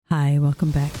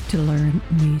welcome back to Learn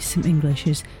Me Some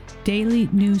English's Daily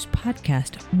News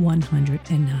Podcast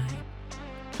 109.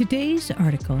 Today's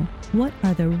article, what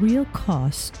are the real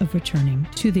costs of returning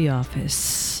to the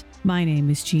office? My name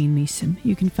is Jean Measom.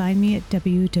 You can find me at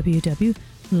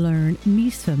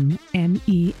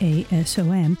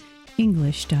www.learnmeasom,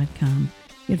 English.com.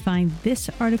 You'll find this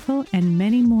article and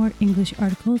many more English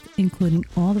articles, including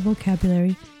all the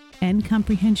vocabulary and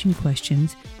comprehension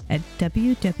questions at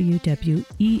www.engoo.com.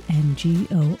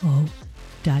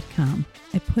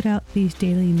 I put out these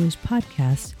daily news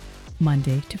podcasts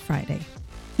Monday to Friday.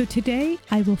 So today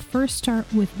I will first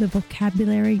start with the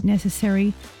vocabulary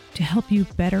necessary to help you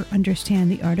better understand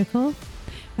the article.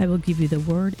 I will give you the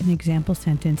word and example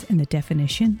sentence and the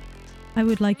definition. I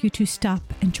would like you to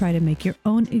stop and try to make your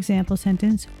own example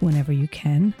sentence whenever you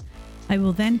can. I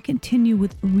will then continue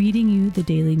with reading you the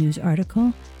daily news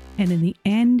article and in the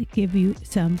end give you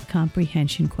some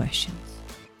comprehension questions.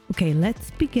 Okay,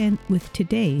 let's begin with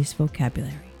today's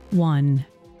vocabulary. 1.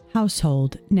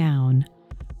 Household, noun.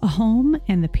 A home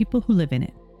and the people who live in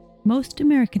it. Most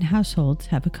American households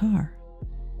have a car.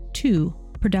 2.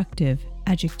 Productive,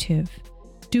 adjective.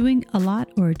 Doing a lot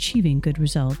or achieving good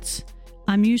results.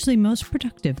 I'm usually most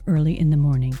productive early in the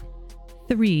morning.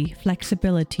 3.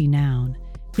 Flexibility, noun.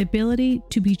 The ability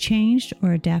to be changed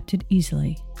or adapted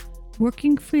easily.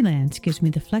 Working freelance gives me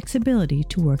the flexibility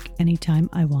to work anytime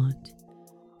I want.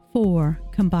 4.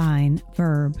 Combine,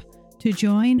 verb. To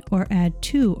join or add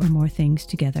two or more things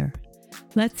together.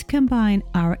 Let's combine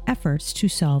our efforts to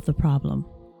solve the problem.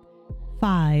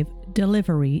 5.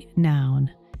 Delivery,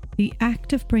 noun. The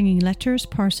act of bringing letters,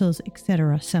 parcels,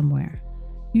 etc. somewhere.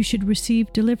 You should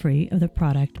receive delivery of the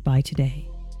product by today.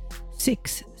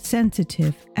 6.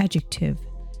 Sensitive, adjective.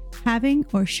 Having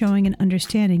or showing an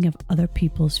understanding of other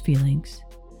people's feelings.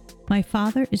 My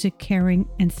father is a caring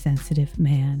and sensitive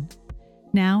man.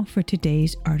 Now for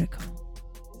today's article.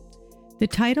 The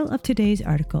title of today's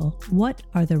article, What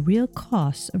are the real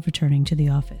costs of returning to the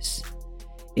office?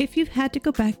 If you've had to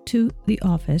go back to the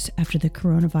office after the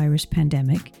coronavirus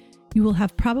pandemic, you will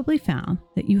have probably found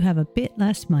that you have a bit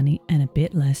less money and a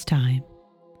bit less time.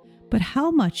 But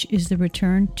how much is the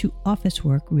return to office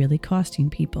work really costing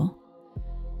people?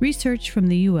 Research from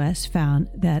the U.S. found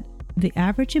that the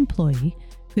average employee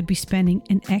could be spending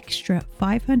an extra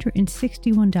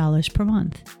 $561 per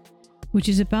month, which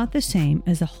is about the same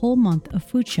as a whole month of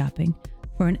food shopping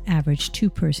for an average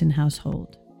two-person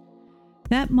household.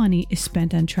 That money is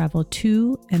spent on travel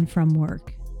to and from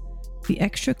work, the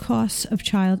extra costs of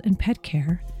child and pet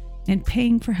care, and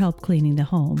paying for help cleaning the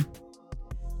home.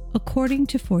 According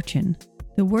to Fortune,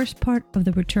 the worst part of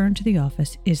the return to the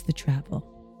office is the travel.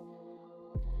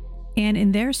 And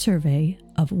in their survey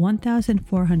of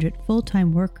 1,400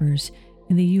 full-time workers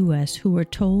in the U.S. who were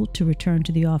told to return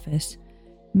to the office,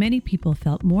 many people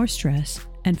felt more stress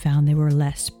and found they were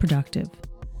less productive.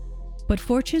 But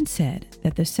Fortune said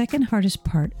that the second hardest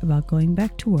part about going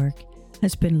back to work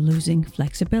has been losing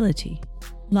flexibility.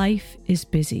 Life is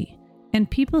busy,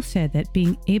 and people said that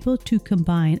being able to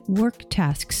combine work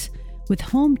tasks with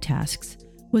home tasks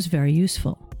was very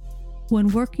useful. When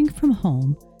working from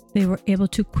home, they were able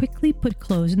to quickly put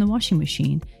clothes in the washing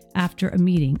machine after a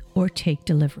meeting or take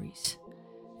deliveries.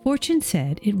 Fortune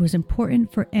said it was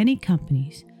important for any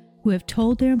companies who have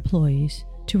told their employees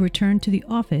to return to the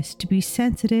office to be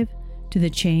sensitive to the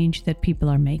change that people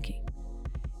are making.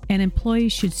 And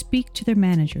employees should speak to their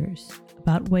managers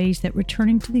about ways that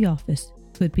returning to the office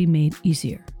could be made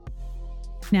easier.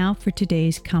 Now for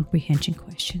today's comprehension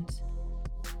questions.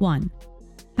 1.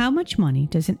 How much money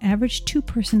does an average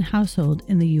two-person household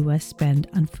in the U.S. spend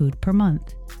on food per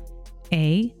month?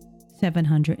 A.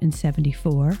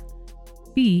 774.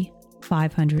 B.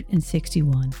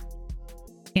 561.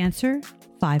 Answer: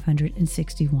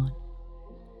 561.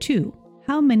 2.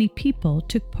 How many people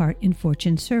took part in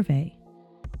Fortune's survey?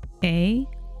 A.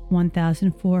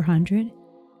 1,400.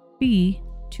 B.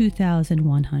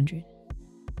 2,100.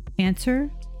 Answer: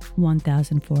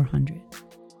 1,400.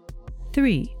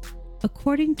 3.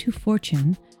 According to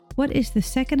Fortune, what is the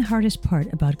second hardest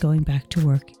part about going back to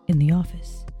work in the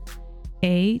office?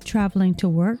 A. Traveling to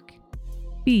work.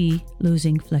 B.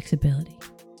 Losing flexibility.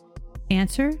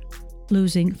 Answer: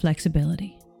 losing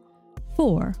flexibility.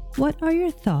 4. What are your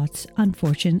thoughts on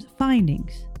Fortune's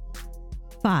findings?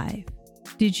 5.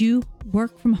 Did you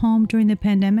work from home during the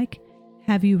pandemic?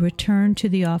 Have you returned to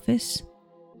the office?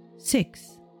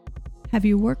 6. Have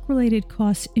your work-related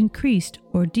costs increased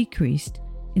or decreased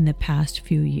in the past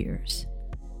few years?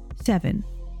 7.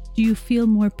 Do you feel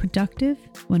more productive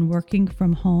when working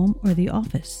from home or the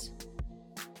office?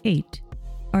 8.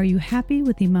 Are you happy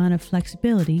with the amount of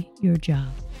flexibility your job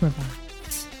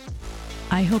provides?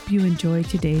 I hope you enjoyed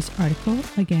today's article.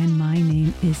 Again, my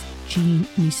name is Jean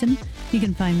Measom. You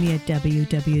can find me at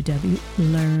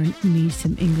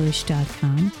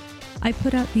www.learnmeasomenglish.com. I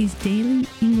put out these daily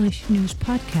English news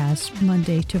podcasts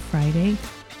Monday to Friday.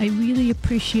 I really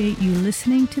appreciate you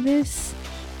listening to this,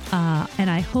 and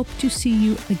I hope to see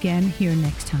you again here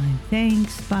next time.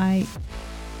 Thanks. Bye.